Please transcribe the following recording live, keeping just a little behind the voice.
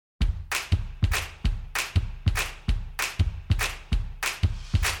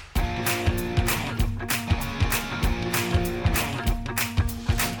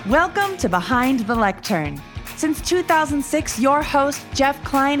Welcome to Behind the Lectern. Since 2006, your host, Jeff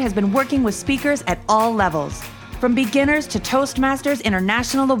Klein, has been working with speakers at all levels, from beginners to Toastmasters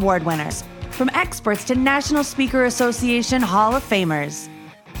International Award winners, from experts to National Speaker Association Hall of Famers.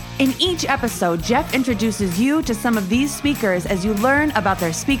 In each episode, Jeff introduces you to some of these speakers as you learn about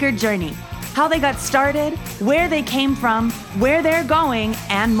their speaker journey, how they got started, where they came from, where they're going,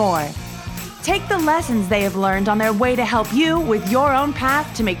 and more. Take the lessons they have learned on their way to help you with your own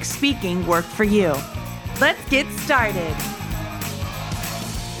path to make speaking work for you. Let's get started.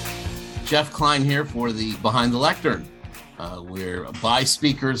 Jeff Klein here for the Behind the Lectern. We're by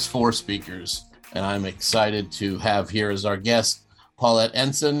speakers for speakers, and I'm excited to have here as our guest Paulette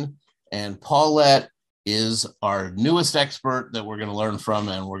Ensign. And Paulette is our newest expert that we're going to learn from,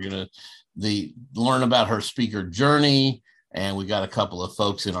 and we're going to learn about her speaker journey. And we got a couple of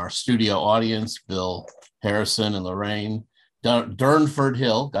folks in our studio audience, Bill Harrison and Lorraine Durnford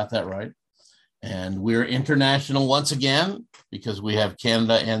Hill, got that right. And we're international once again because we have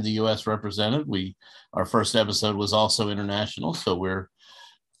Canada and the US represented. Our first episode was also international, so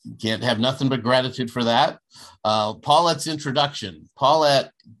can't have nothing but gratitude for that. Paulette's introduction.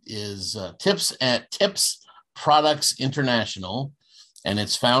 Paulette is Tips Products International, and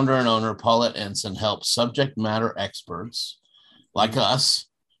its founder and owner, Paulette Ensign, helps subject matter experts like us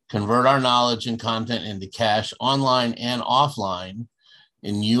convert our knowledge and content into cash online and offline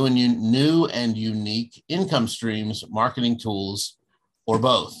in new and unique income streams, marketing tools, or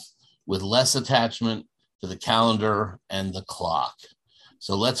both, with less attachment to the calendar and the clock.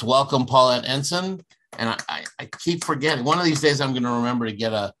 So let's welcome Paulette Ensign. And I keep forgetting, one of these days I'm going to remember to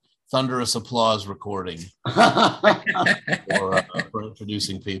get a thunderous applause recording for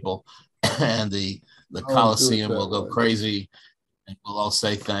introducing people. And the Coliseum will go crazy. And we'll all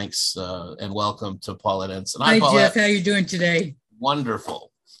say thanks and welcome to Paulette Ensign. Hi, Jeff. How are you doing today?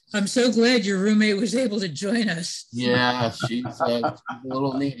 Wonderful. I'm so glad your roommate was able to join us. Yeah, she's a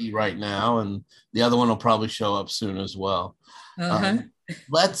little needy right now, and the other one will probably show up soon as well.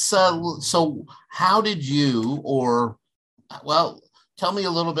 So how did you, tell me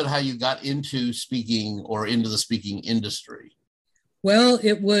a little bit how you got into speaking or into the speaking industry. Well,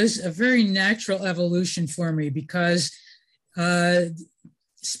 it was a very natural evolution for me because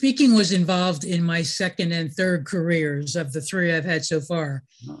speaking was involved in my second and third careers of the three I've had so far.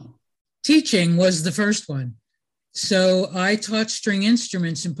 Oh. Teaching was the first one. So I taught string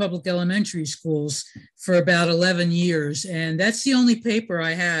instruments in public elementary schools for about 11 years. And that's the only paper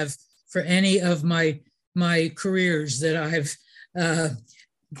I have for any of my careers that I've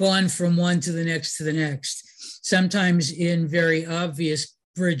gone from one to the next, sometimes in very obvious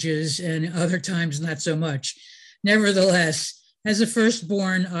bridges and other times not so much. Nevertheless, as a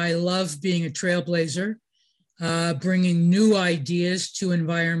firstborn, I love being a trailblazer, bringing new ideas to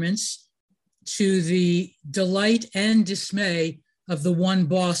environments, to the delight and dismay of the one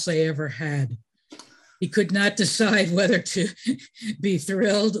boss I ever had. He could not decide whether to be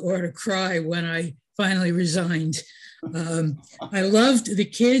thrilled or to cry when I finally resigned. I loved the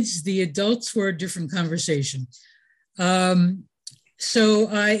kids. The adults were a different conversation. So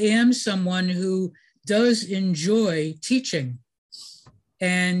I am someone who does enjoy teaching.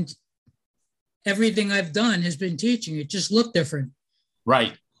 And everything I've done has been teaching. It just looked different.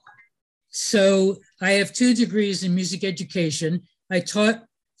 Right. So I have 2 degrees in music education. I taught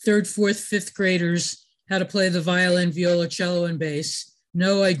 3rd, 4th, 5th graders how to play the violin, viola, cello, and bass.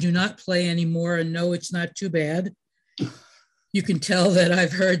 No, I do not play anymore. And no, it's not too bad. You can tell that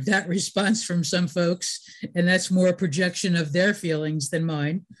I've heard that response from some folks, and that's more a projection of their feelings than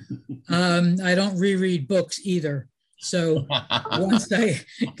mine. I don't reread books either. So once I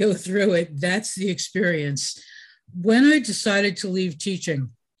go through it, that's the experience. When I decided to leave teaching,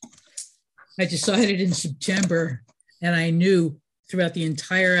 I decided in September, and I knew throughout the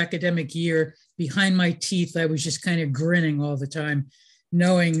entire academic year, behind my teeth, I was just kind of grinning all the time,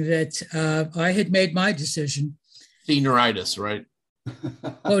 knowing that I had made my decision. Senioritis, right?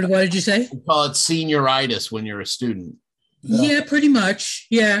 What did you say? We call it senioritis when you're a student. Yeah, pretty much.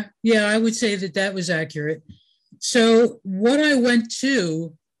 Yeah, I would say that was accurate. So what I went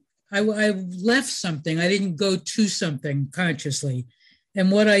to, I left something. I didn't go to something consciously.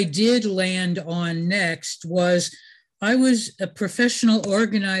 And what I did land on next was I was a professional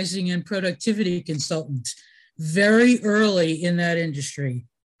organizing and productivity consultant very early in that industry,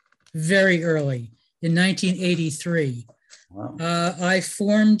 very early in 1983. Wow. I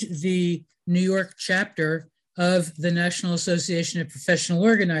formed the New York chapter of the National Association of Professional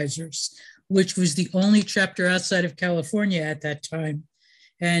Organizers, which was the only chapter outside of California at that time.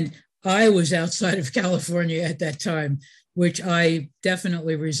 And I was outside of California at that time. which I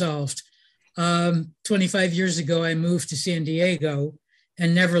definitely resolved. 25 years ago, I moved to San Diego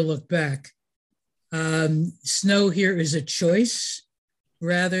and never looked back. Snow here is a choice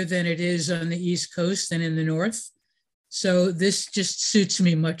rather than it is on the East Coast and in the North. So this just suits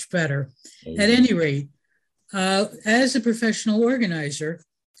me much better. At any rate, as a professional organizer,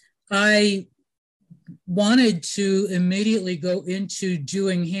 I wanted to immediately go into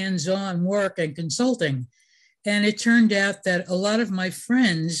doing hands-on work and consulting. And it turned out that a lot of my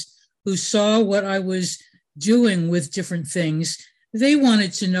friends who saw what I was doing with different things, they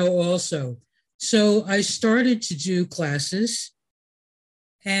wanted to know also. So I started to do classes,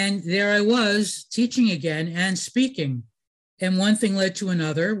 and there I was teaching again and speaking. And one thing led to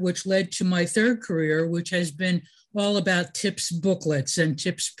another, which led to my third career, which has been all about tips booklets and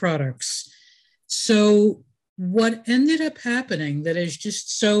tips products. So what ended up happening that is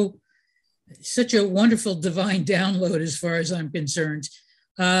just such a wonderful divine download as far as I'm concerned.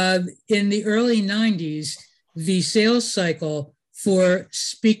 In the early 90s, the sales cycle for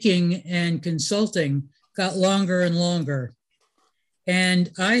speaking and consulting got longer and longer.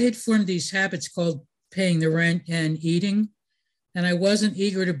 And I had formed these habits called paying the rent and eating, and I wasn't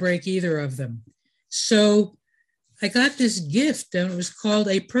eager to break either of them. So I got this gift, and it was called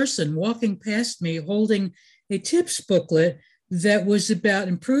a person walking past me holding a tips booklet that was about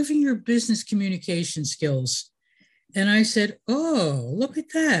improving your business communication skills. And I said, oh, look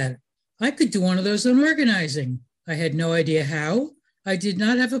at that. I could do one of those on organizing. I had no idea how. I did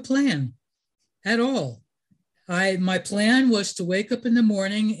not have a plan at all. My plan was to wake up in the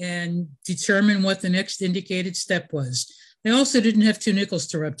morning and determine what the next indicated step was. I also didn't have two nickels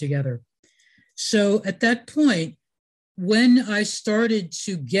to rub together. So at that point, when I started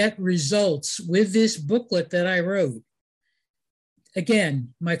to get results with this booklet that I wrote,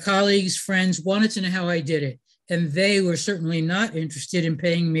 again, my colleagues, friends wanted to know how I did it, and they were certainly not interested in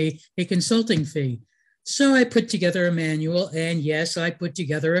paying me a consulting fee. So I put together a manual, and yes, I put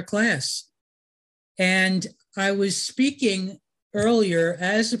together a class. And I was speaking earlier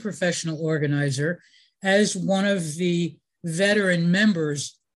as a professional organizer, as one of the veteran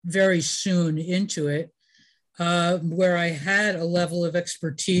members very soon into it, where I had a level of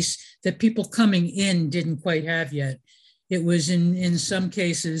expertise that people coming in didn't quite have yet. It was in some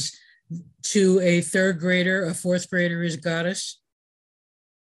cases to a third grader, a fourth grader has got us.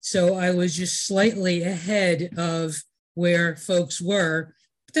 So I was just slightly ahead of where folks were,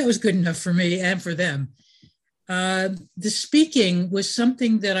 but that was good enough for me and for them. The speaking was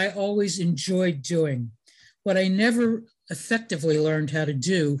something that I always enjoyed doing. What I never effectively learned how to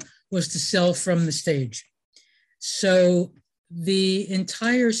do was to sell from the stage. So the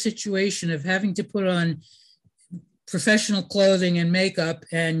entire situation of having to put on professional clothing and makeup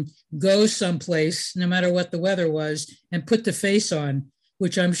and go someplace, no matter what the weather was, and put the face on,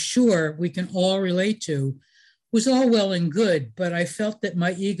 which I'm sure we can all relate to, was all well and good, but I felt that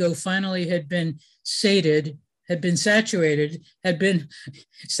my ego finally had been sated, had been saturated, had been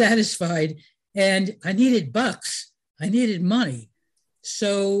satisfied, and I needed bucks. I needed money.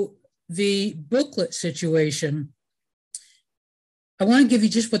 So the booklet situation, I want to give you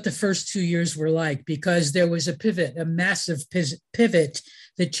just what the first 2 years were like, because there was a pivot, a massive pivot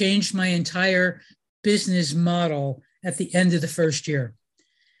that changed my entire business model at the end of the first year.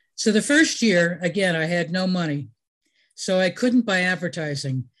 So the first year, again, I had no money, so I couldn't buy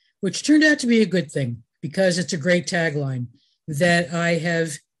advertising, which turned out to be a good thing because it's a great tagline that I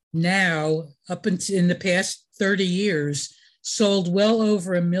have now, up until in the past 30 years, sold well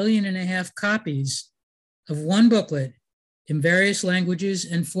over 1.5 million copies of one booklet in various languages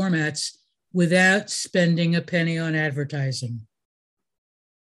and formats without spending a penny on advertising.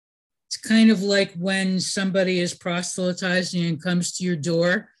 It's kind of like when somebody is proselytizing and comes to your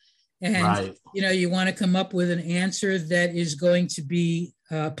door and Right. You want to come up with an answer that is going to be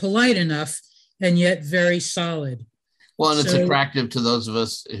polite enough and yet very solid. Well, and it's attractive to those of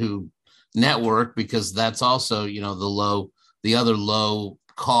us who network, because that's also, the other low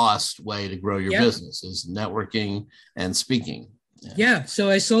cost way to grow your business is networking and speaking. Yeah. So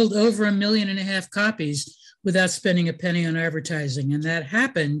I sold over 1.5 million copies without spending a penny on advertising. And that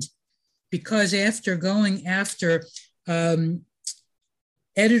happened because after going after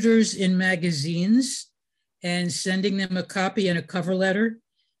editors in magazines and sending them a copy and a cover letter,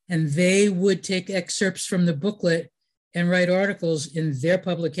 and they would take excerpts from the booklet and write articles in their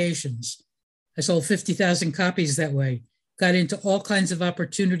publications. I sold 50,000 copies that way, got into all kinds of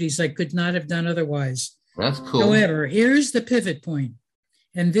opportunities I could not have done otherwise. That's cool. However, here's the pivot point.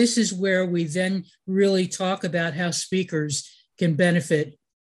 And this is where we then really talk about how speakers can benefit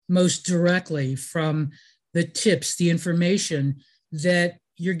most directly from the tips, the information that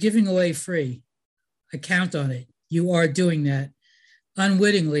you're giving away free. I count on it. You are doing that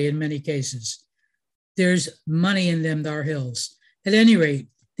unwittingly in many cases. There's money in them dar hills. At any rate,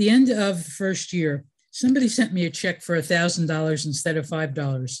 the end of the first year, somebody sent me a check for $1,000 instead of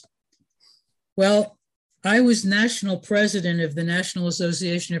 $5. Well, I was national president of the National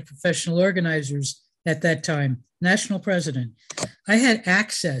Association of Professional Organizers at that time, national president. I had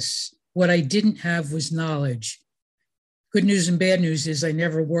access. What I didn't have was knowledge. Good news and bad news is I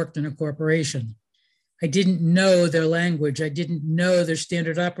never worked in a corporation. I didn't know their language. I didn't know their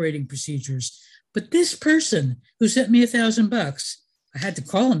standard operating procedures. But this person who sent me $1,000, I had to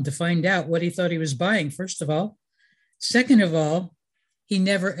call him to find out what he thought he was buying, first of all. Second of all, he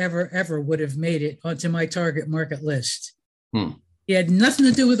never, ever, ever would have made it onto my target market list. He had nothing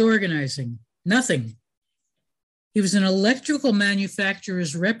to do with organizing, nothing. He was an electrical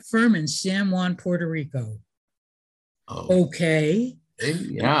manufacturer's rep firm in San Juan, Puerto Rico. Oh. Okay.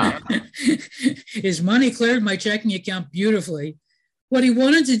 Yeah. His money cleared my checking account beautifully. What he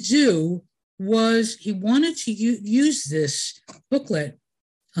wanted to do was he wanted to use this booklet,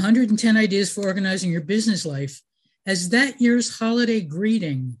 110 Ideas for Organizing Your Business Life, as that year's holiday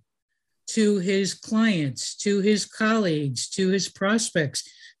greeting to his clients, to his colleagues, to his prospects,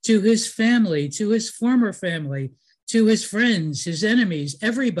 to his family, to his former family, to his friends, his enemies,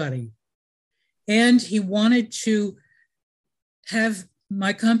 everybody. And he wanted to have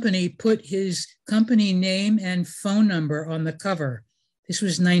my company put his company name and phone number on the cover. This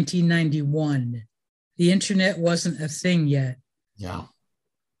was 1991. The internet wasn't a thing yet. Yeah.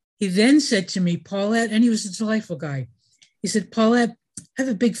 He then said to me, Paulette, and he was a delightful guy. He said, Paulette, I have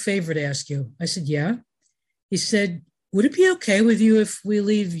a big favor to ask you. I said, yeah. He said, would it be okay with you if we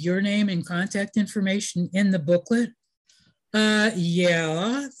leave your name and contact information in the booklet?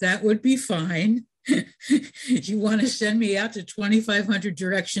 Yeah, that would be fine. You want to send me out to 2,500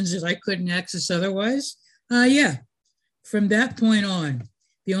 directions that I couldn't access otherwise? Yeah. From that point on,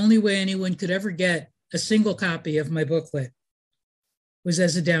 the only way anyone could ever get a single copy of my booklet was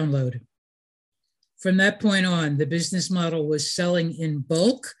as a download. From that point on, the business model was selling in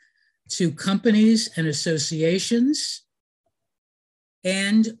bulk to companies and associations,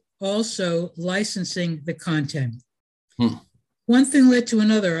 and also licensing the content. One thing led to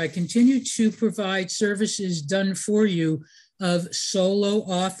another. I continued to provide services done for you of solo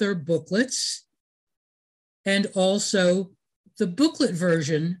author booklets, and also the booklet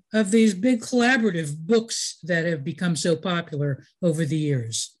version of these big collaborative books that have become so popular over the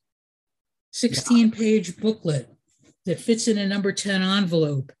years. 16-page booklet that fits in a number 10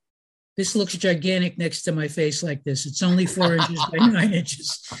 envelope. This looks gigantic next to my face like this. It's only 4 inches by 9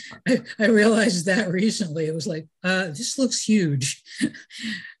 inches. I realized that recently. It was like, this looks huge.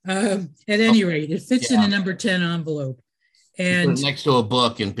 At any rate, it fits in a number 10 envelope. And put it next to a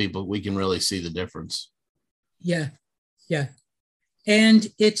book and we can really see the difference. Yeah. And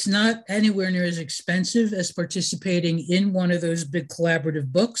it's not anywhere near as expensive as participating in one of those big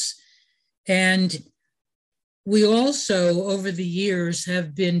collaborative books. And we also, over the years,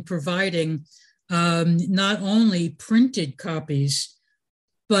 have been providing not only printed copies,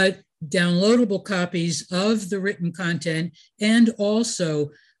 but downloadable copies of the written content. And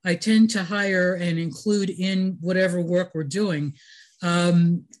also, I tend to hire and include in whatever work we're doing,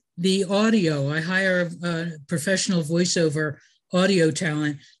 the audio. I hire a professional voiceover audio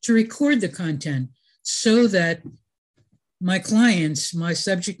talent to record the content so that my clients, my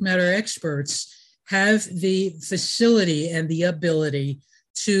subject matter experts, have the facility and the ability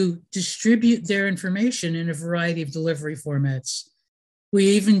to distribute their information in a variety of delivery formats. We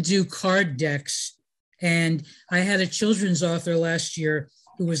even do card decks. And I had a children's author last year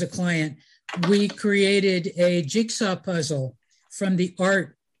who was a client. We created a jigsaw puzzle from the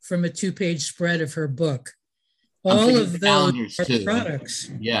art from a 2-page spread of her book. All of those are products.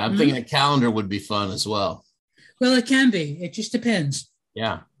 Yeah, I'm thinking a calendar would be fun as well. Well, it can be. It just depends.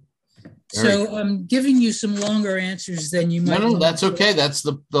 Yeah. So cool. I'm giving you some longer answers than you might. No, that's okay. That's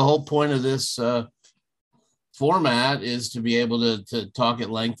the whole point of this format, is to be able to talk at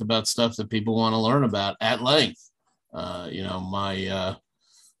length about stuff that people want to learn about at length. We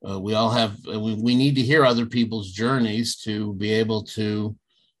all have, we need to hear other people's journeys to be able to,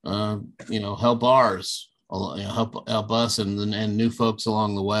 help ours, help us and new folks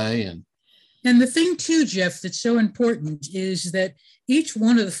along the way. And the thing too, Jeff, that's so important is that each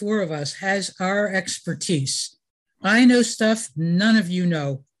one of the 4 of us has our expertise. I know stuff none of you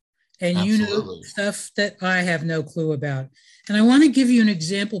know, and Absolutely. You know stuff that I have no clue about. And I want to give you an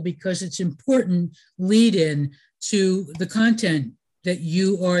example because it's important lead in to the content that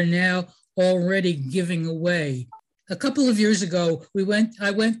you are now already giving away. A couple of years ago,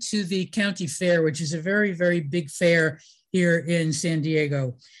 I went to the county fair, which is a very, very big fair here in San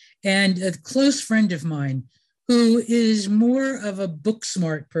Diego. And a close friend of mine who is more of a book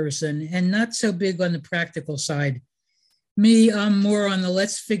smart person and not so big on the practical side. Me, I'm more on the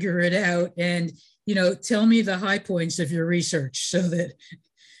let's figure it out and, tell me the high points of your research.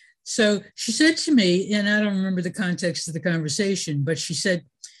 So she said to me, and I don't remember the context of the conversation, but she said,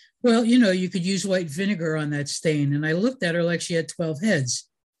 well, you could use white vinegar on that stain. And I looked at her like she had 12 heads.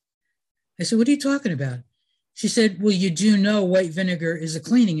 I said, what are you talking about? She said, well, you do know white vinegar is a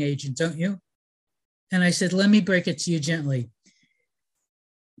cleaning agent, don't you? And I said, let me break it to you gently.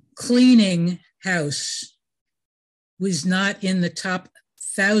 Cleaning house was not in the top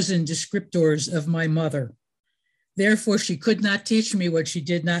 1,000 descriptors of my mother. Therefore, she could not teach me what she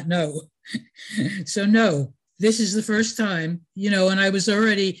did not know. So no, this is the first time, and I was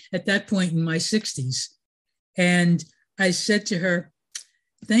already at that point in my 60s. And I said to her,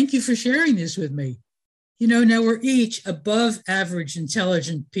 thank you for sharing this with me. Now we're each above average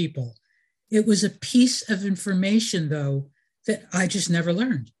intelligent people. It was a piece of information, though, that I just never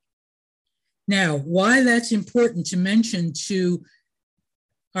learned. Now, why that's important to mention to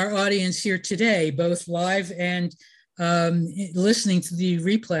our audience here today, both live and listening to the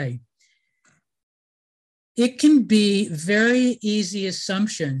replay, it can be very easy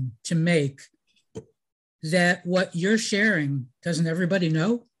assumption to make that what you're sharing, doesn't everybody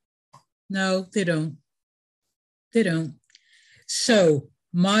know? No, they don't. They don't. So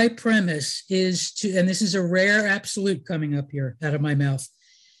my premise is to, and this is a rare absolute coming up here out of my mouth,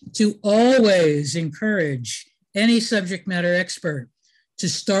 to always encourage any subject matter expert to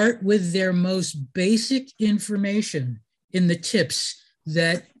start with their most basic information in the tips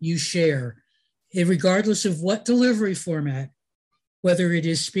that you share, regardless of what delivery format, whether it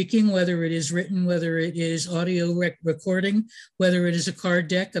is speaking, whether it is written, whether it is audio recording, whether it is a card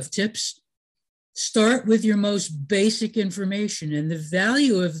deck of tips. Start with your most basic information. And the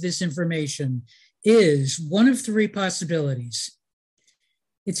value of this information is one of three possibilities.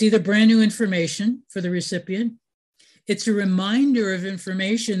 It's either brand new information for the recipient, it's a reminder of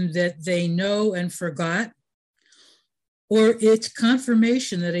information that they know and forgot, or it's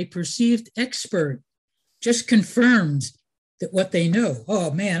confirmation that a perceived expert just confirmed that what they know.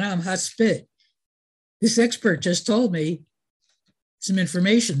 Oh man, I'm hot spit. This expert just told me some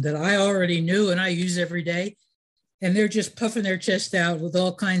information that I already knew and I use every day, and they're just puffing their chest out with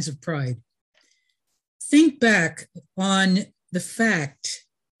all kinds of pride. Think back on the fact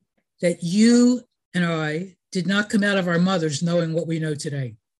that you and I did not come out of our mothers knowing what we know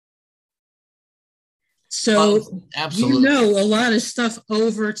today. So absolutely. You know a lot of stuff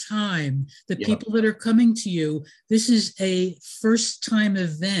over time. The people that are coming to you, this is a first-time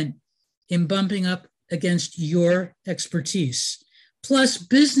event in bumping up against your expertise. Plus,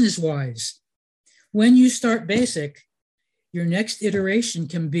 business-wise, when you start basic, your next iteration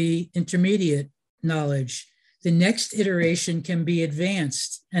can be intermediate knowledge. The next iteration can be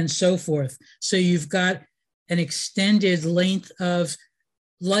advanced and so forth. So you've got an extended length of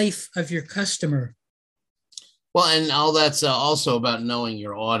life of your customer. Well, and all that's also about knowing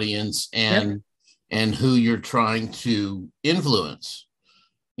your audience and who you're trying to influence.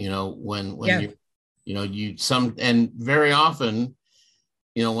 When and very often,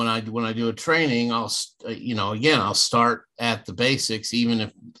 when I do a training, I'll start at the basics, even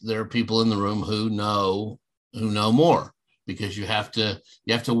if there are people in the room who know more, because you have to,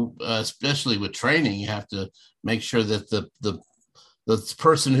 especially with training, you have to make sure that the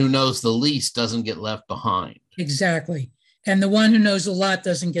person who knows the least doesn't get left behind. Exactly. And the one who knows a lot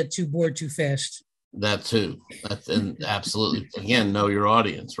doesn't get too bored too fast. That too. And absolutely. Again, know your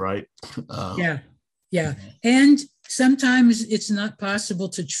audience, right? Yeah. And sometimes it's not possible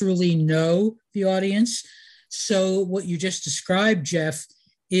to truly know the audience. So what you just described, Jeff,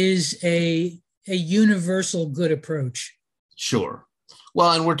 is a universal good approach. Sure.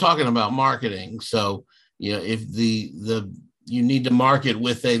 Well, and we're talking about marketing. So, if you need to market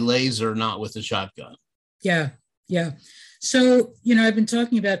with a laser, not with a shotgun. Yeah. So, I've been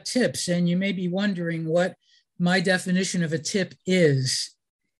talking about tips, and you may be wondering what my definition of a tip is.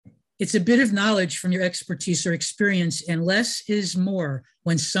 It's a bit of knowledge from your expertise or experience, and less is more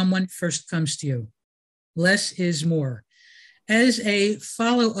when someone first comes to you. Less is more. As a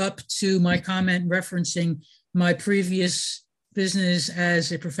follow-up to my comment referencing my previous business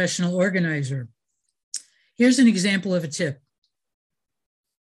as a professional organizer, here's an example of a tip.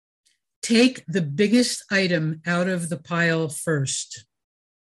 Take the biggest item out of the pile first.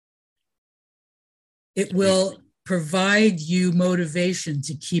 It will provide you motivation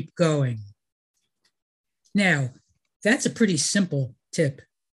to keep going. Now, that's a pretty simple tip.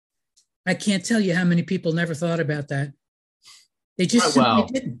 I can't tell you how many people never thought about that. They just simply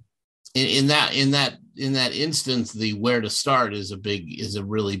didn't. In that instance, the where to start is a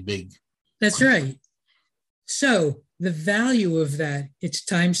really big. That's right. So the value of that, it's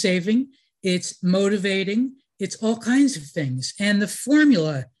time saving, it's motivating, it's all kinds of things. And the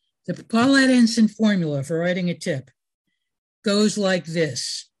formula, the Paulette Ensign formula for writing a tip goes like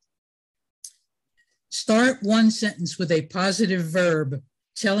this. Start one sentence with a positive verb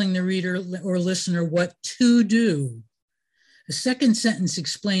telling the reader or listener what to do. The second sentence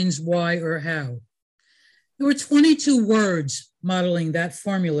explains why or how. There were 22 words modeling that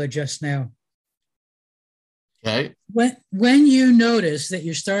formula just now. Okay. When you notice that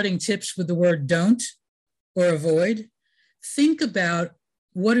you're starting tips with the word don't or avoid, think about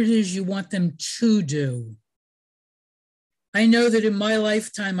what it is you want them to do. I know that in my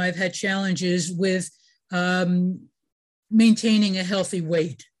lifetime, I've had challenges with maintaining a healthy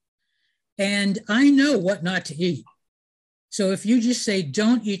weight. And I know what not to eat. So if you just say,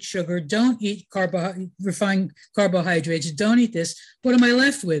 don't eat sugar, don't eat refined carbohydrates, don't eat this, what am I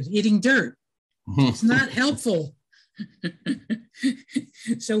left with? Eating dirt. It's not helpful.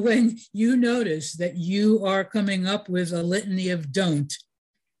 So when you notice that you are coming up with a litany of don't,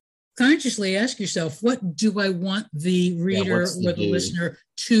 consciously ask yourself, what do I want the reader or the listener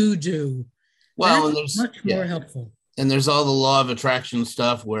to do? Well, That's and there's much more helpful. And there's all the law of attraction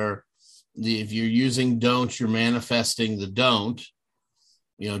stuff where if you're using don't, you're manifesting the don't.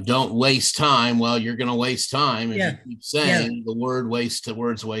 Don't waste time. Well, you're going to waste time if you keep saying the words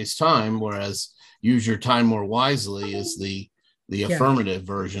waste time, whereas use your time more wisely is the affirmative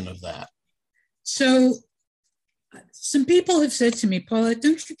version of that. So some people have said to me, Paulette,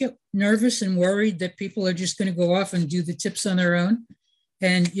 don't you get nervous and worried that people are just going to go off and do the tips on their own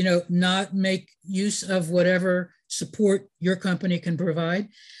and, not make use of whatever support your company can provide?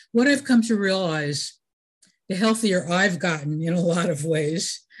 What I've come to realize, the healthier I've gotten in a lot of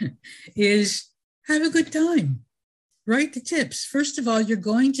ways, is have a good time. Write the tips. First of all, you're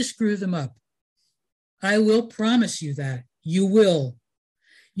going to screw them up. I will promise you that. You will.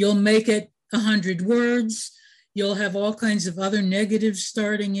 You'll make it 100 words. You'll have all kinds of other negatives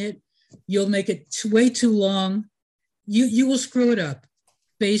starting it. You'll make it way too long. You will screw it up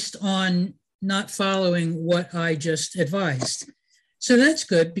based on not following what I just advised. So that's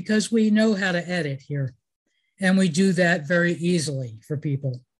good because we know how to edit here. And we do that very easily for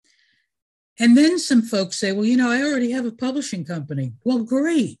people. And then some folks say, well, I already have a publishing company. Well,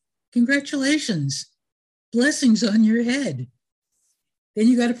 great. Congratulations. Blessings on your head. Then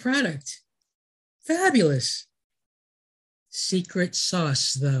you got a product. Fabulous. Secret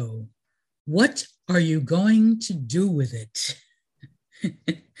sauce, though. What are you going to do with it?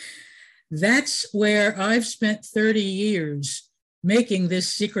 That's where I've spent 30 years making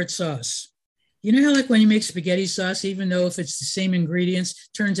this secret sauce. You know how like when you make spaghetti sauce, even though if it's the same ingredients,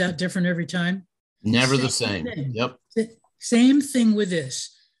 turns out different every time? Never the same. Yep. Same thing with this.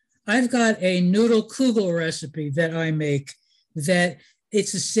 I've got a noodle kugel recipe that I make that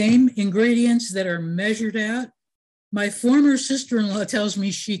it's the same ingredients that are measured out. My former sister-in-law tells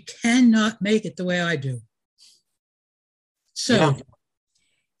me she cannot make it the way I do. So,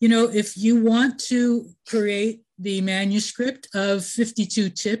 if you want to create the manuscript of 52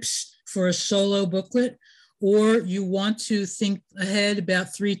 tips for a solo booklet, or you want to think ahead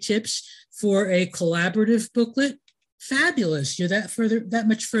about 3 tips for a collaborative booklet, fabulous. You're that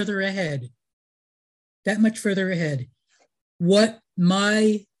much further ahead. What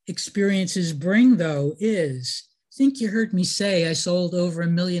my experiences bring, though, is, I think you heard me say I sold over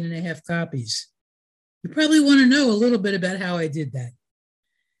 1.5 million copies. You probably want to know a little bit about how I did that.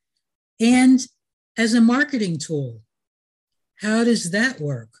 And as a marketing tool, how does that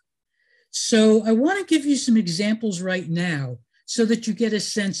work? So I want to give you some examples right now so that you get a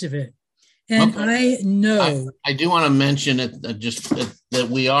sense of it. And okay. I know I do want to mention it that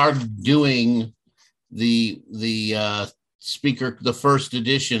we are doing the first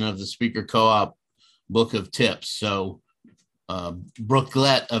edition of the Speaker Co-op book of tips. So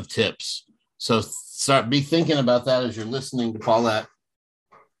booklet of tips. So be thinking about that as you're listening to Paulette.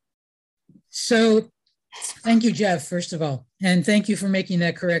 So thank you, Jeff, first of all, and thank you for making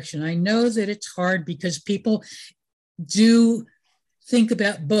that correction. I know that it's hard because people do think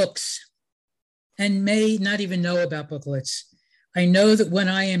about books and may not even know about booklets. I know that when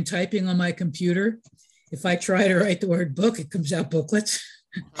I am typing on my computer, if I try to write the word book, it comes out booklets.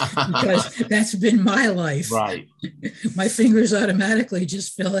 because that's been my life. Right. My fingers automatically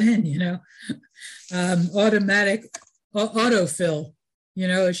just fill in, autofill,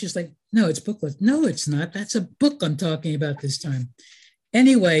 it's just like, no, it's booklet. No, it's not. That's a book I'm talking about this time.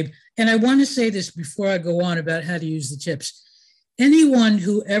 Anyway, and I want to say this before I go on about how to use the tips. Anyone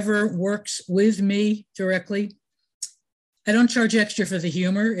who ever works with me directly, I don't charge extra for the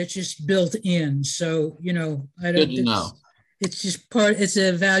humor. It's just built in. So, I don't know. It's just it's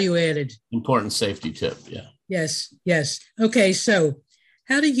a value added. Important safety tip. Yeah. Yes. Okay. So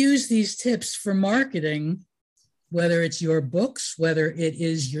how to use these tips for marketing, whether it's your books, whether it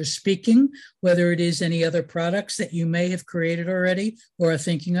is your speaking, whether it is any other products that you may have created already or are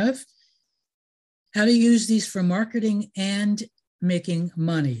thinking of, how to use these for marketing and making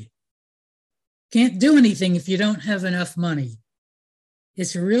money. Can't do anything if you don't have enough money.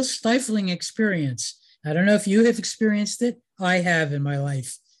 It's a real stifling experience. I don't know if you have experienced it. I have in my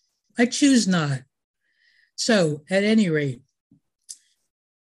life. I choose not. So at any rate,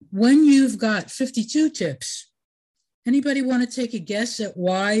 when you've got 52 tips, anybody want to take a guess at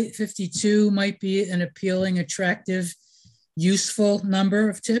why 52 might be an appealing, attractive, useful number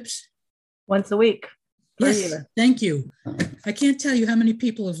of tips? Once a week. Yes, thank you. I can't tell you how many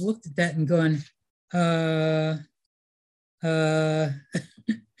people have looked at that and gone, and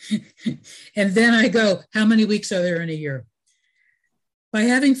then I go, how many weeks are there in a year? By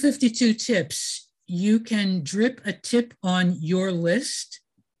having 52 tips, you can drip a tip on your list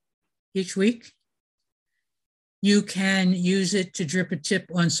each week. You can use it to drip a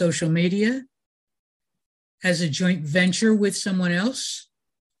tip on social media as a joint venture with someone else,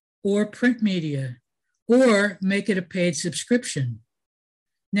 or print media, or make it a paid subscription.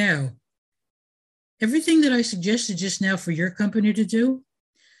 Now, everything that I suggested just now for your company to do,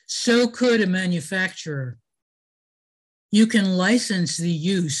 so could a manufacturer. You can license the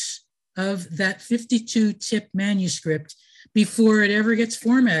use of that 52 tip manuscript before it ever gets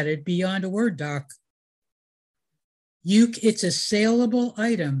formatted beyond a Word doc. It's a saleable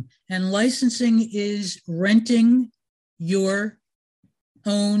item, and licensing is renting your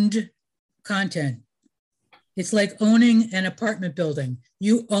owned content. It's like owning an apartment building.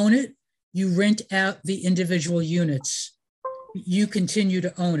 You own it, you rent out the individual units. You continue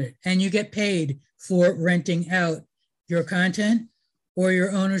to own it, and you get paid for renting out your content or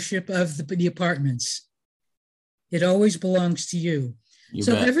your ownership of the apartments. It always belongs to you.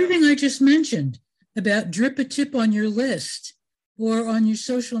 So everything I just mentioned about drip a tip on your list or on your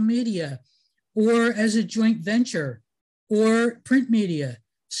social media or as a joint venture or print media,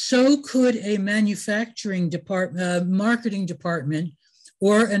 so could a manufacturing department, marketing department,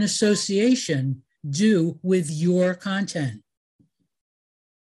 or an association do with your content.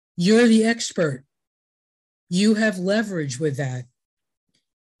 You're the expert. You have leverage with that.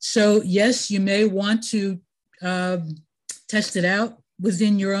 So yes, you may want to test it out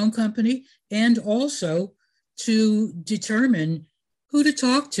within your own company, and also to determine who to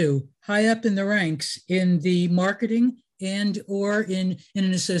talk to high up in the ranks in the marketing and or in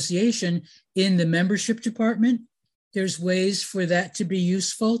an association in the membership department. There's ways for that to be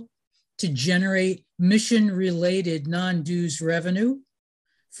useful to generate mission-related non-dues revenue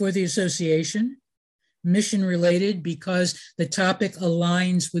for the association. Mission-related because the topic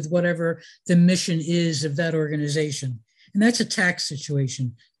aligns with whatever the mission is of that organization. And that's a tax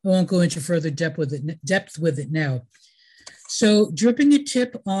situation. I won't go into further depth with it now. So dripping a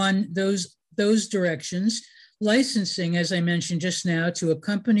tip on those directions, licensing, as I mentioned just now, to a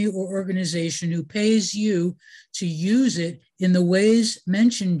company or organization who pays you to use it in the ways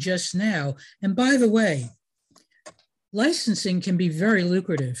mentioned just now. And by the way, licensing can be very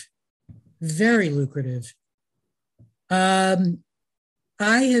lucrative, very lucrative. I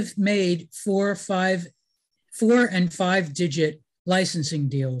have made 4 and 5 digit licensing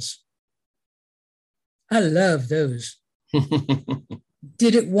deals. I love those.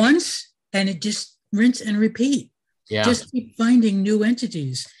 Did it once and it just rinse and repeat. Yeah. Just keep finding new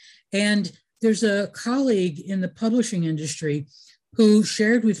entities. And there's a colleague in the publishing industry who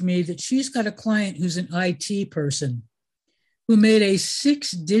shared with me that she's got a client who's an IT person who made a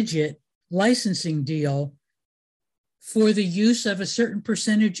 6-digit licensing deal for the use of a certain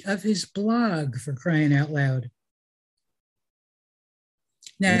percentage of his blog, for crying out loud.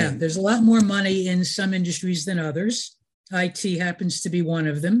 Now, there's a lot more money in some industries than others. IT happens to be one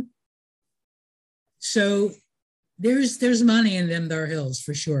of them. So there's money in them there hills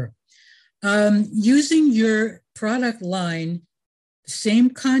for sure. Using your product line, same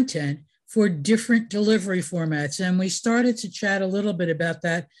content for different delivery formats. And we started to chat a little bit about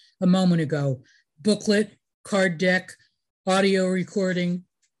that a moment ago. Booklet, card deck, audio recording,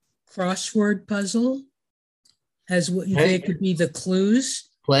 crossword puzzle, as what you think could be the clues.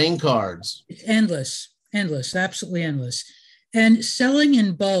 Playing cards. Endless, absolutely endless. And selling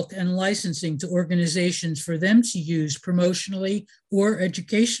in bulk and licensing to organizations for them to use promotionally or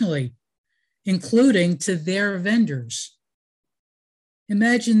educationally, including to their vendors.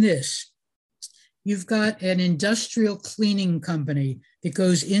 Imagine this. You've got an industrial cleaning company that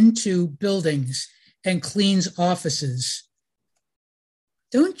goes into buildings and cleans offices.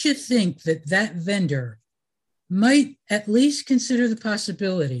 Don't you think that that vendor might at least consider the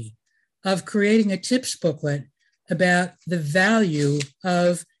possibility of creating a tips booklet about the value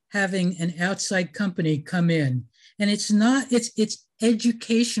of having an outside company come in? And it's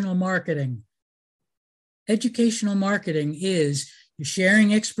educational marketing. Educational marketing is you're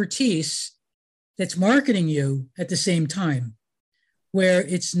sharing expertise that's marketing you at the same time, where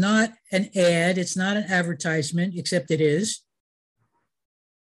it's not an ad, it's not an advertisement, except it is.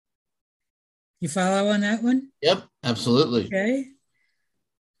 You follow on that one? Yep, absolutely. Okay.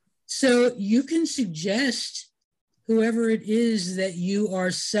 So you can suggest whoever it is that you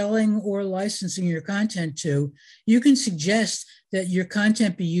are selling or licensing your content to, you can suggest that your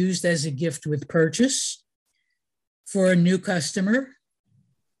content be used as a gift with purchase for a new customer.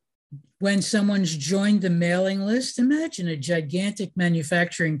 When someone's joined the mailing list, imagine a gigantic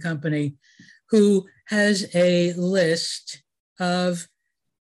manufacturing company who has a list of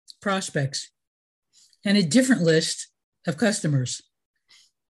prospects and a different list of customers.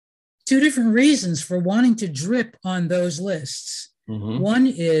 Two different reasons for wanting to drip on those lists. Mm-hmm. One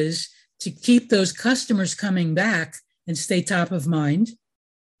is to keep those customers coming back and stay top of mind.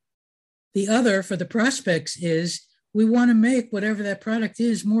 The other for the prospects is we want to make whatever that product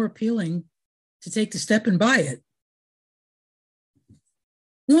is more appealing to take the step and buy it.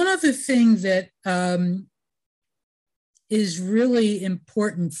 One other thing that is really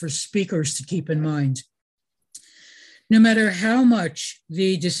important for speakers to keep in mind, no matter how much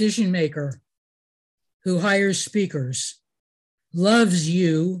the decision maker who hires speakers loves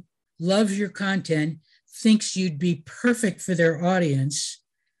you, loves your content, thinks you'd be perfect for their audience,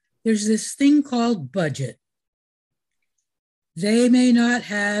 there's this thing called budget. They may not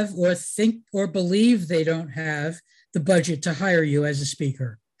have or think or believe they don't have the budget to hire you as a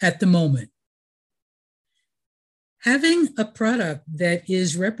speaker at the moment. Having a product that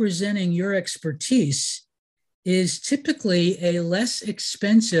is representing your expertise is typically a less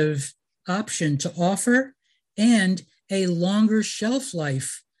expensive option to offer and a longer shelf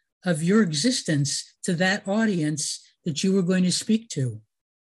life of your existence to that audience that you were going to speak to.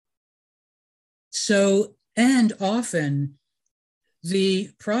 So, and often the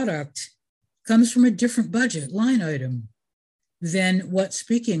product comes from a different budget line item than what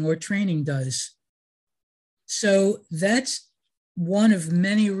speaking or training does. So that's one of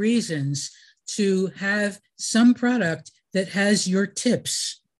many reasons to have some product that has your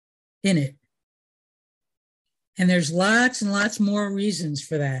tips in it. And there's lots and lots more reasons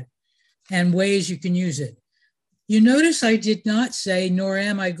for that and ways you can use it. You notice I did not say, nor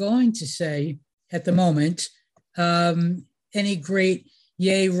am I going to say at the moment, any great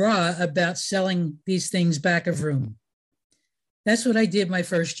yay rah about selling these things back of room. That's what I did my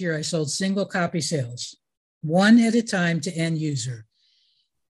first year. I sold single copy sales, one at a time to end user.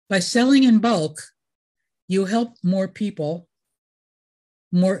 By selling in bulk, you help more people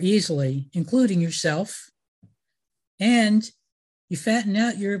more easily, including yourself, and you fatten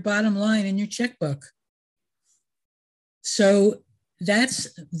out your bottom line in your checkbook. So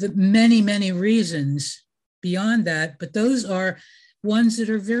that's the many, many reasons beyond that, but those are ones that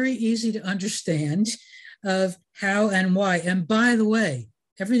are very easy to understand of how and why. And by the way,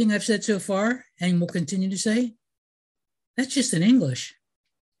 everything I've said so far and will continue to say, that's just in English.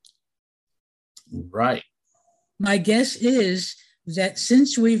 Right. My guess is that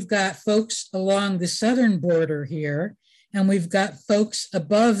since we've got folks along the southern border here, and we've got folks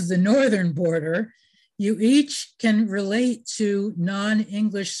above the northern border, you each can relate to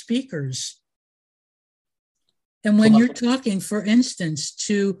non-English speakers. And when you're talking, for instance,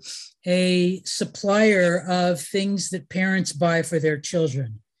 to a supplier of things that parents buy for their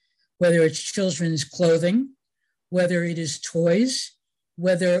children, whether it's children's clothing, whether it is toys,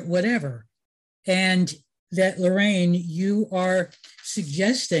 whether whatever, and that, Lorraine, you are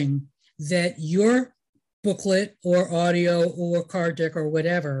suggesting that your booklet or audio or card deck or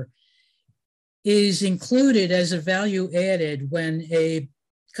whatever is included as a value added when a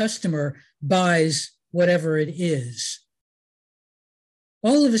customer buys whatever it is.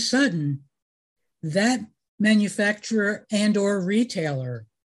 All of a sudden, that manufacturer and or retailer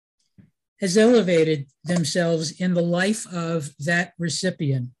has elevated themselves in the life of that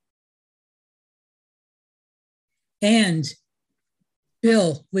recipient. And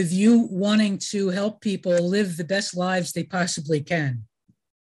Bill, with you wanting to help people live the best lives they possibly can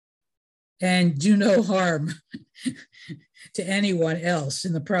and do no harm to anyone else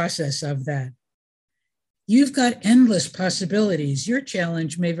in the process of that, you've got endless possibilities. Your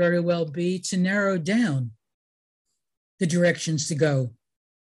challenge may very well be to narrow down the directions to go.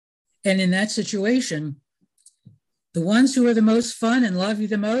 And in that situation, the ones who are the most fun and love you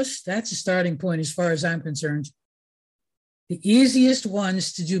the most, that's a starting point as far as I'm concerned. The easiest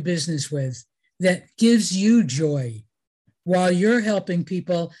ones to do business with that gives you joy while you're helping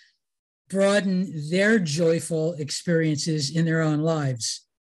people broaden their joyful experiences in their own lives.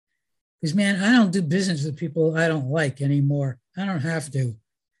 Because, man, I don't do business with people I don't like anymore. I don't have to.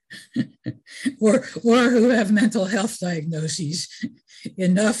 or who have mental health diagnoses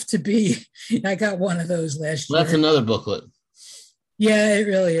enough to be, I got one of those last year. That's another booklet. Yeah, it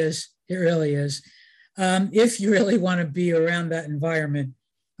really is. It really is. If you really want to be around that environment.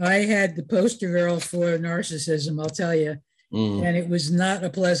 I had the poster girl for narcissism, I'll tell you, and it was not a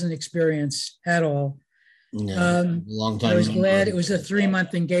pleasant experience at all. Yeah, long time. I was glad it was a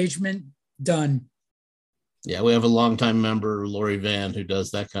 3-month engagement, done. Yeah, we have a longtime member, Lori Van, who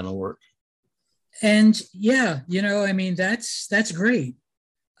does that kind of work. And yeah, you know, I mean, that's great.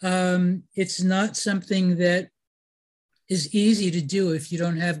 It's not something that is easy to do if you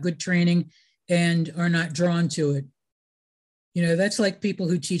don't have good training and are not drawn to it. You know, that's like people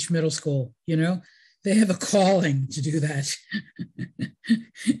who teach middle school, you know, they have a calling to do that.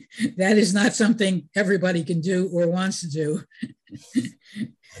 That is not something everybody can do or wants to do.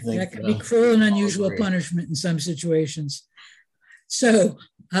 That can be cruel and unusual punishment in some situations. So,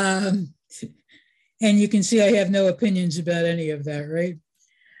 and you can see I have no opinions about any of that, right?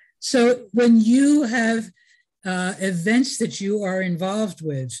 So when you have events that you are involved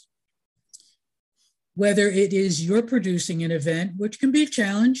with, whether it is you're producing an event, which can be a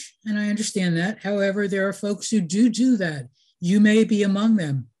challenge, and I understand that. However, there are folks who do that. You may be among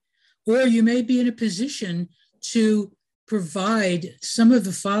them, or you may be in a position to provide some of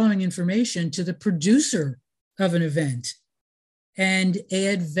the following information to the producer of an event and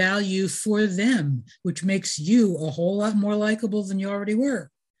add value for them, which makes you a whole lot more likable than you already were.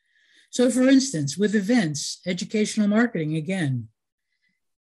 So for instance, with events, educational marketing, again,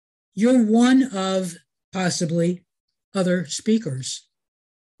 you're one of possibly other speakers,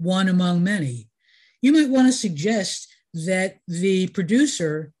 one among many. You might want to suggest that the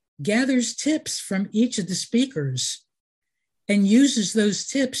producer gathers tips from each of the speakers and uses those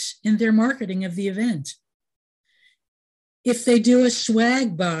tips in their marketing of the event. If they do a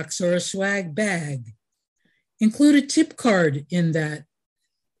swag box or a swag bag, include a tip card in that.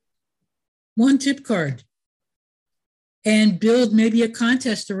 One tip card. And build maybe a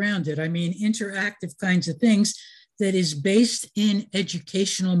contest around it. I mean, interactive kinds of things that is based in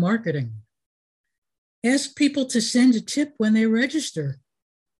educational marketing. Ask people to send a tip when they register.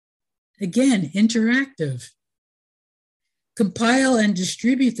 Again, interactive. Compile and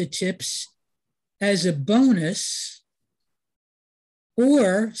distribute the tips as a bonus,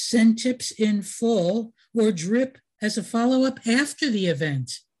 or send tips in full or drip as a follow-up after the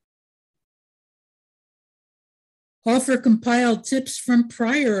event. Offer compiled tips from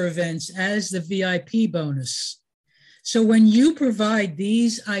prior events as the VIP bonus. So when you provide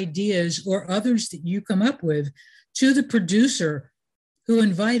these ideas or others that you come up with to the producer who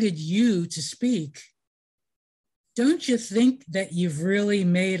invited you to speak, don't you think that you've really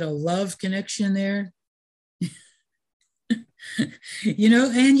made a love connection there? You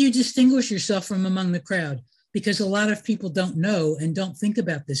know, and you distinguish yourself from among the crowd because a lot of people don't know and don't think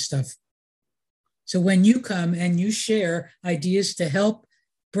about this stuff. So when you come and you share ideas to help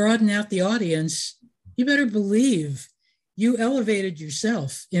broaden out the audience, you better believe you elevated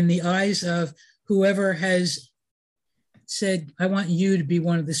yourself in the eyes of whoever has said, I want you to be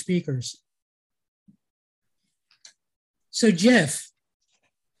one of the speakers. So Jeff.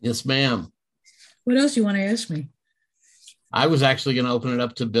 Yes, ma'am. What else you want to ask me? I was actually going to open it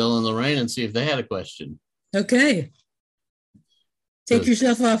up to Bill and Lorraine and see if they had a question. Okay. Take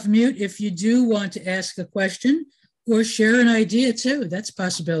yourself off mute if you do want to ask a question or share an idea too. That's a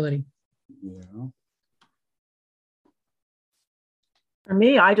possibility. Yeah. For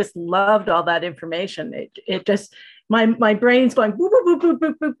me, I just loved all that information. It just, my brain's going boo, boo, boo, boo,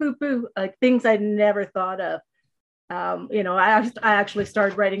 boo, boo, boo, boo, like things I'd never thought of. You know, I actually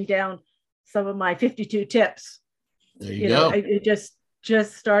started writing down some of my 52 tips. There you go. It just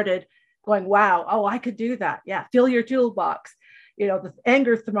started going, wow, oh, I could do that. Yeah, fill your toolbox. the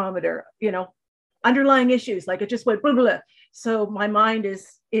anger thermometer, underlying issues, like it just went blah, blah, blah. So my mind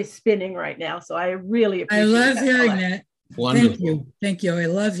is spinning right now. So I really appreciate I love that, hearing Paulette. that. Wonderful. Thank you. Thank you. I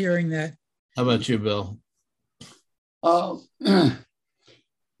love hearing that. How about you, Bill?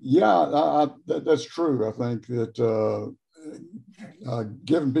 Yeah, that's true. I think that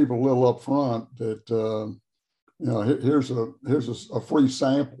giving people a little upfront that here's a free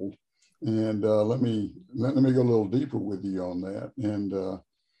sample, and let me go a little deeper with you on that. And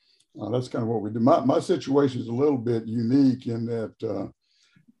that's kind of what we do. My situation is a little bit unique in that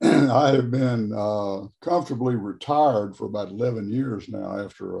I have been comfortably retired for about 11 years now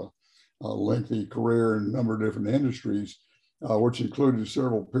after a lengthy career in a number of different industries, which included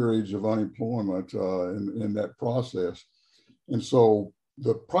several periods of unemployment in that process. And so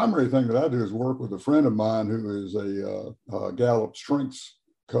the primary thing that I do is work with a friend of mine who is a Gallup strengths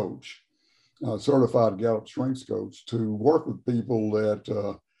coach, certified Gallup strengths coach, to work with people that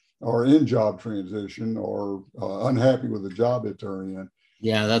are in job transition or unhappy with the job that they're in.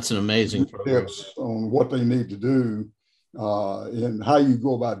 Yeah, that's an amazing program. Tips on what they need to do and how you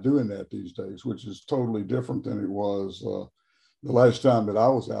go about doing that these days, which is totally different than it was the last time that I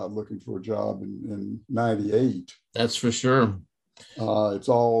was out looking for a job in 98. That's for sure. It's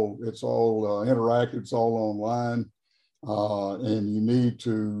all interactive, it's all online, and you need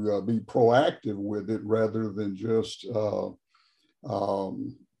to be proactive with it rather than just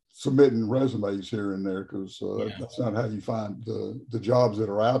submitting resumes here and there, because that's not how you find the jobs that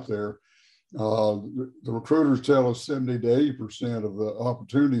are out there. The recruiters tell us 70 to 80% of the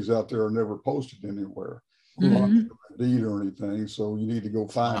opportunities out there are never posted anywhere, not Indeed or anything. So you need to go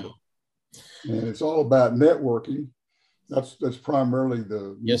find it. And it's all about networking. That's primarily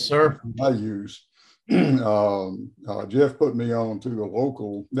the yes, sir. I use. Jeff put me on to a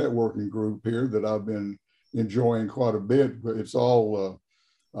local networking group here that I've been enjoying quite a bit, but it's all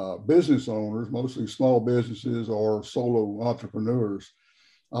business owners, mostly small businesses or solo entrepreneurs.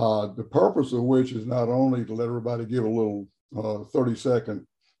 The purpose of which is not only to let everybody give a little 30-second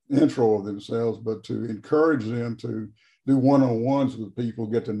intro of themselves, but to encourage them to do one-on-ones with people,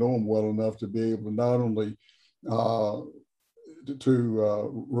 get to know them well enough to be able to not only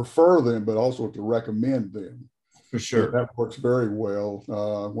to refer them, but also to recommend them. For sure. So that works very well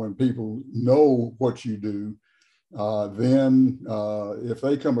when people know what you do. Then if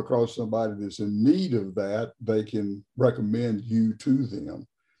they come across somebody that's in need of that, they can recommend you to them.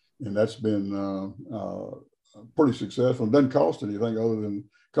 And that's been pretty successful. It doesn't cost anything other than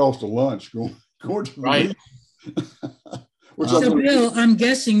cost of lunch going to the right. So Bill, I'm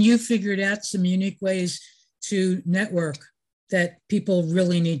guessing you figured out some unique ways to network that people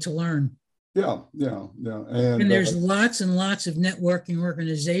really need to learn. Yeah. And there's lots and lots of networking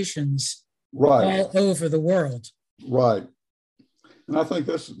organizations right all over the world. Right. And I think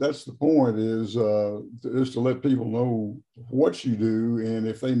that's the point is to let people know what you do. And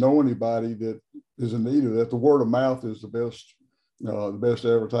if they know anybody that is in need of that, the word of mouth is the best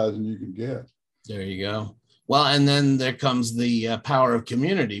advertising you can get. There you go. Well, and then there comes the power of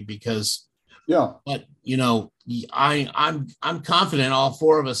community, because but I'm confident all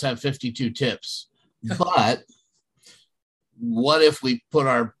four of us have 52 tips. But what if we put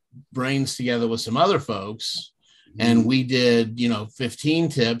our brains together with some other folks and we did 15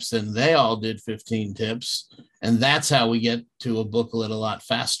 tips and they all did 15 tips, and that's how we get to a booklet a lot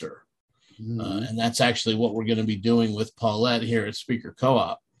faster. And that's actually what we're going to be doing with Paulette here at Speaker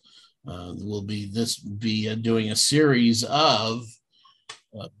Co-op. We'll be doing a series of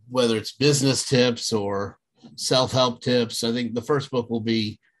whether it's business tips or self-help tips. I think the first book will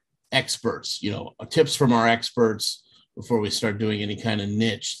be experts, tips from our experts before we start doing any kind of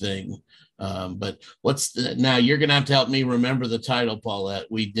niche thing. But now you're going to have to help me remember the title, Paulette.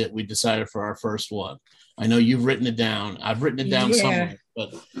 We decided for our first one. I know you've written it down. I've written it down somewhere,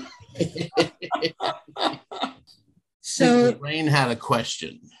 but so Lorraine had a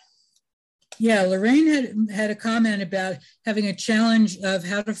question. Yeah, Lorraine had a comment about having a challenge of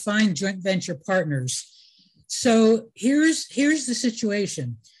how to find joint venture partners. So here's the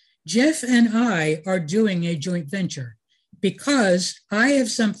situation. Jeff and I are doing a joint venture because I have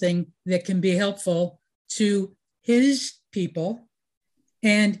something that can be helpful to his people,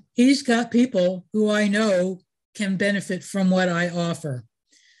 and he's got people who I know can benefit from what I offer.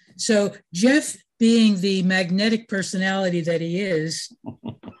 So Jeff, being the magnetic personality that he is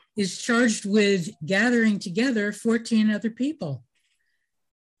charged with gathering together 14 other people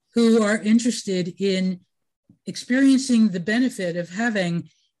who are interested in experiencing the benefit of having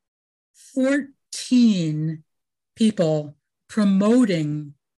 14 people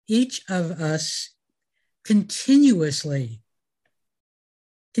promoting each of us continuously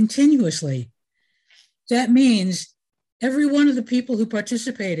continuously. That means every one of the people who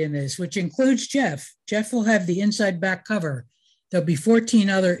participate in this, which includes Jeff will have the inside back cover. There'll be 14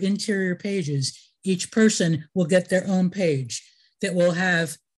 other interior pages. Each person will get their own page that will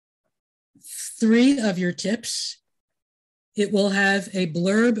have 3 of your tips. It will have a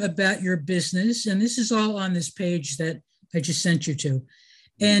blurb about your business. And this is all on this page that I just sent you to.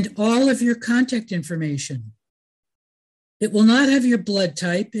 And all of your contact information. It will not have your blood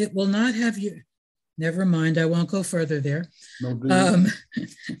type. It will not have your, never mind, I won't go further there. No,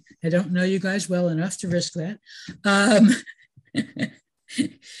 I don't know you guys well enough to risk that.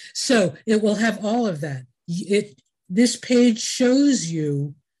 So it will have all of that. This page shows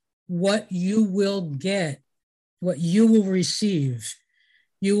you what you will get, what you will receive.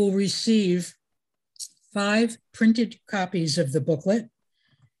 You will receive 5 printed copies of the booklet.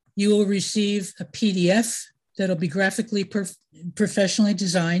 You will receive a PDF that'll be graphically professionally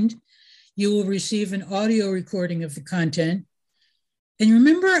designed. You will receive an audio recording of the content. And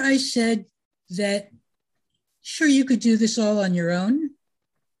remember I said that, sure, you could do this all on your own?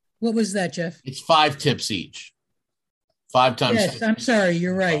 What was that, Jeff? It's 5 tips each. 5 times. Yes, 50. I'm sorry,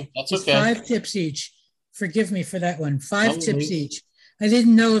 you're right. That's it's okay. 5 tips each. Forgive me for that one. 5 No tips worries. each. I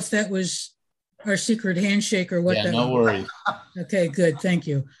didn't know if that was our secret handshake or what Yeah, that no was. worries. Okay, good. Thank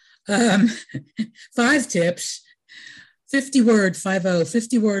you. 5 tips, 50-word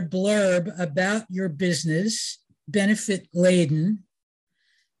blurb about your business, benefit laden,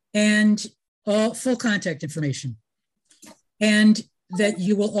 and all full contact information. And that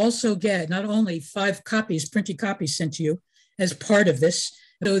you will also get not only 5 copies, printed copies sent to you as part of this,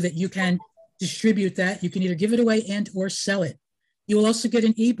 so that you can distribute that. You can either give it away and or sell it. You will also get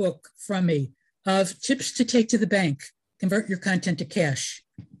an ebook from me of tips to take to the bank, convert your content to cash.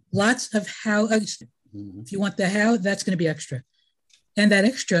 Lots of how, if you want the how, that's going to be extra. And that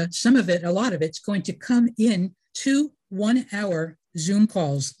extra, some of it, a lot of it's going to come in 2 1-hour Zoom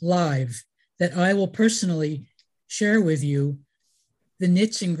calls live that I will personally share with you the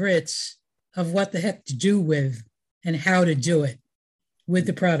nits and grits of what the heck to do with and how to do it with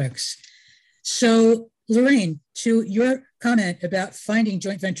the products. So Lorraine, to your comment about finding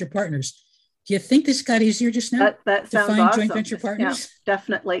joint venture partners, do you think this got easier just now? That sounds find awesome. Joint venture partners? Yeah,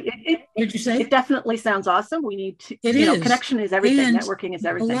 definitely. What did you say? It definitely sounds awesome. We need to, connection is everything. And networking is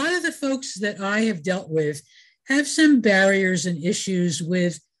everything. A lot of the folks that I have dealt with have some barriers and issues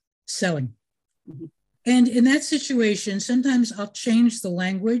with selling. Mm-hmm. And in that situation, sometimes I'll change the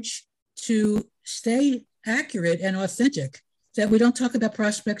language to stay accurate and authentic, that we don't talk about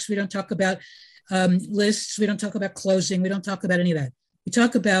prospects, we don't talk about lists, we don't talk about closing, we don't talk about any of that. We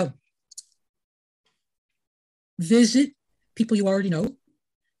talk about visit people you already know,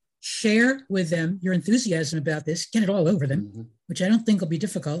 share with them your enthusiasm about this, get it all over them, which I don't think will be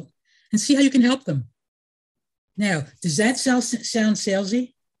difficult, and see how you can help them. Now, does that sound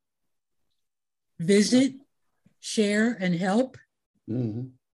salesy? Visit, share, and help. Mm-hmm.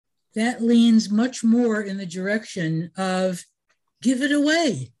 That leans much more in the direction of give it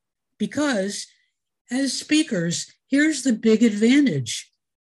away. Because as speakers, here's the big advantage.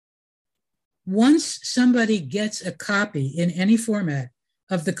 Once somebody gets a copy in any format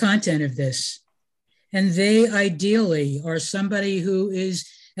of the content of this, and they ideally are somebody who is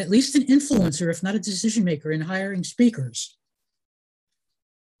at least an influencer, if not a decision maker in hiring speakers,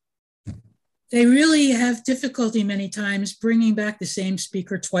 they really have difficulty many times bringing back the same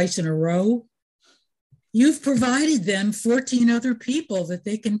speaker twice in a row. You've provided them 14 other people that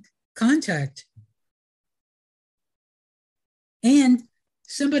they can contact. And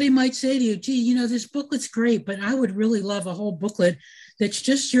somebody might say to you, gee, this booklet's great, but I would really love a whole booklet that's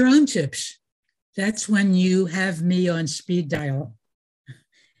just your own tips. That's when you have me on speed dial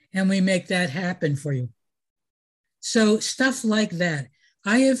and we make that happen for you. So stuff like that.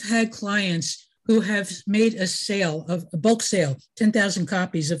 I have had clients who have made a bulk sale, 10,000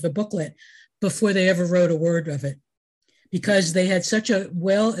 copies of a booklet before they ever wrote a word of it, because they had such a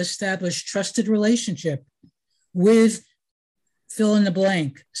well-established, trusted relationship with fill in the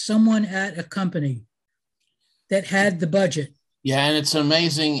blank, someone at a company that had the budget. Yeah, and it's an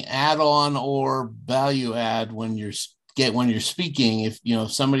amazing add-on or value add when you're speaking. If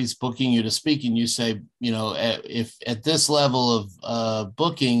somebody's booking you to speak and you say, if at this level of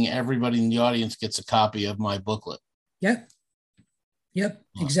booking, everybody in the audience gets a copy of my booklet. Yep,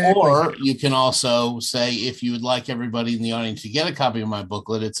 exactly. Or you can also say, if you would like everybody in the audience to get a copy of my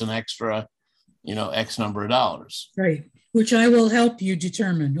booklet, it's an extra, X number of dollars. Right, which I will help you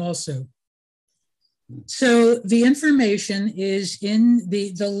determine also. So the information is in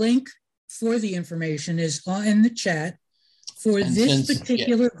the link for the information is in the chat For this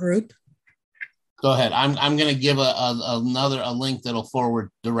particular group. Go ahead. I'm going to give a link that'll forward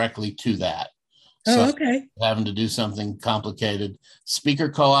directly to that. So okay. Having to do something complicated.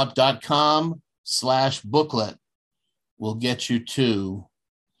 Speakercoop.com/booklet will get you to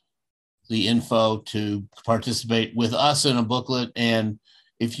the info to participate with us in a booklet. And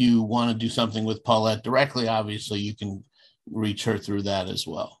if you want to do something with Paulette directly, obviously you can reach her through that as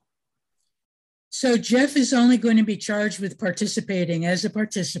well. So Jeff is only going to be charged with participating as a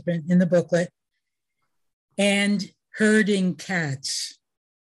participant in the booklet and herding cats.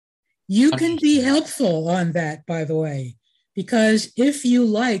 You can be helpful on that, by the way, because if you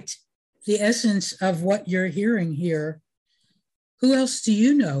liked the essence of what you're hearing here, who else do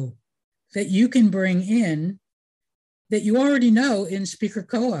you know that you can bring in that you already know in Speaker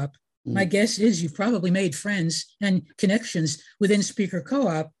Co-op? My guess is you've probably made friends and connections within Speaker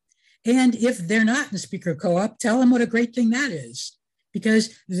Co-op. And if they're not in Speaker Co-op, tell them what a great thing that is,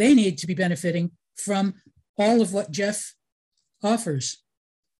 because they need to be benefiting from all of what Jeff offers.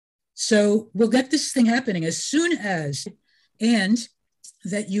 So we'll get this thing happening as soon as, and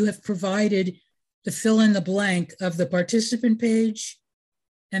that you have provided the fill in the blank of the participant page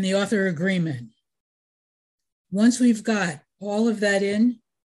and the author agreement. Once we've got all of that in,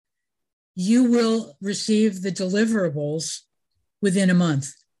 you will receive the deliverables within a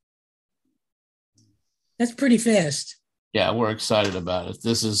month. That's pretty fast. Yeah, we're excited about it.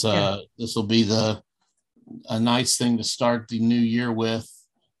 This is this will be a nice thing to start the new year with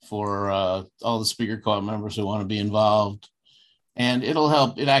for all the Speaker Co-op members who want to be involved, and it'll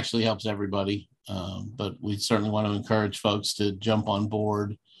help. It actually helps everybody, but we certainly want to encourage folks to jump on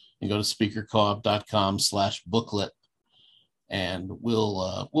board and go to speakercoop.com/booklet, and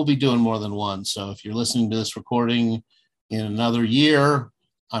we'll be doing more than one. So if you're listening to this recording in another year,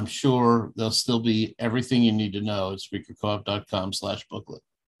 I'm sure there'll still be everything you need to know at speakercoop.com/booklet.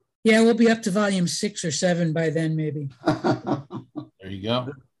 Yeah, we'll be up to volume 6 or 7 by then, maybe. There you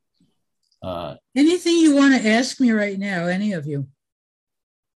go. Anything you want to ask me right now, any of you?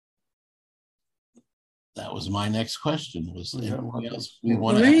 That was my next question. Was anything else we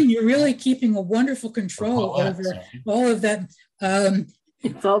want to Lorraine, you're really keeping a wonderful control over all of that.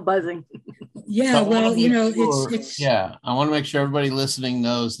 It's all buzzing. Yeah, well, it's yeah. I want to make sure everybody listening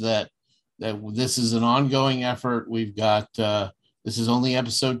knows that this is an ongoing effort. We've got this is only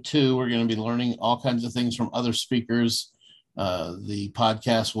episode 2. We're going to be learning all kinds of things from other speakers. The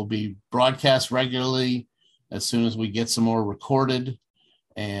podcast will be broadcast regularly as soon as we get some more recorded,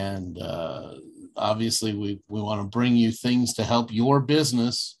 and obviously we want to bring you things to help your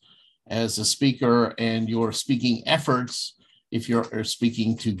business as a speaker and your speaking efforts. If you're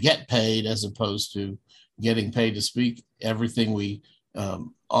speaking to get paid as opposed to getting paid to speak, everything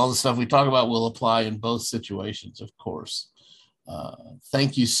all the stuff we talk about will apply in both situations, of course.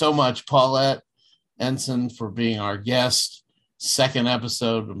 Thank you so much, Paulette Ensign, for being our guest. Second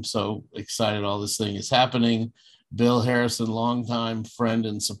episode. I'm so excited all this thing is happening. Bill Harrison, longtime friend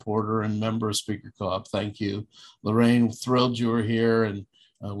and supporter and member of Speaker Co-op. Thank you. Lorraine, thrilled you were here, and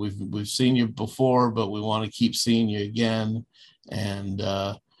we've seen you before, but we want to keep seeing you again. And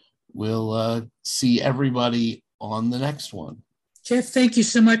we'll see everybody on the next one. Jeff, thank you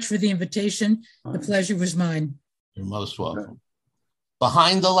so much for the invitation. The pleasure was mine. You're most welcome.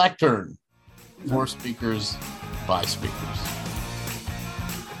 Behind the Lectern, for speakers, by speakers.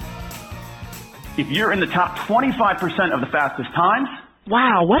 If you're in the top 25% of the fastest times,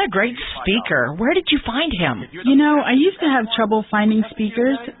 wow, what a great speaker. Where did you find him? You know, I used to have trouble finding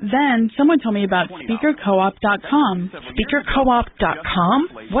speakers. Then someone told me about speakercoop.com. Speakercoop.com?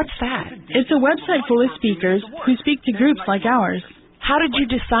 What's that? It's a website full of speakers who speak to groups like ours. How did you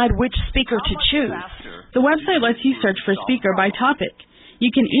decide which speaker to choose? The website lets you search for speaker by topic. You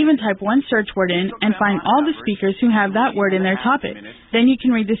can even type one search word in and find all the speakers who have that word in their topic. Then you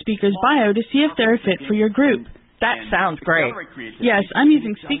can read the speaker's bio to see if they're a fit for your group. That sounds great. Yes, I'm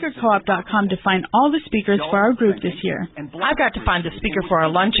using speakercoop.com to find all the speakers for our group this year. I've got to find a speaker for our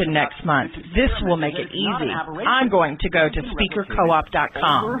luncheon next month. This will make it easy. I'm going to go to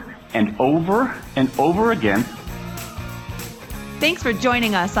speakercoop.com. And over again. Thanks for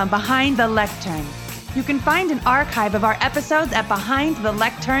joining us on Behind the Lectern. You can find an archive of our episodes at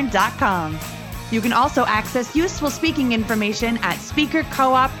behindthelectern.com. You can also access useful speaking information at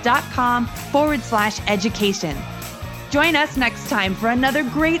speakercoop.com/education. Join us next time for another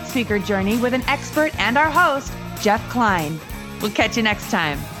great speaker journey with an expert and our host, Jeff Klein. We'll catch you next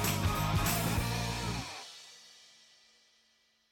time.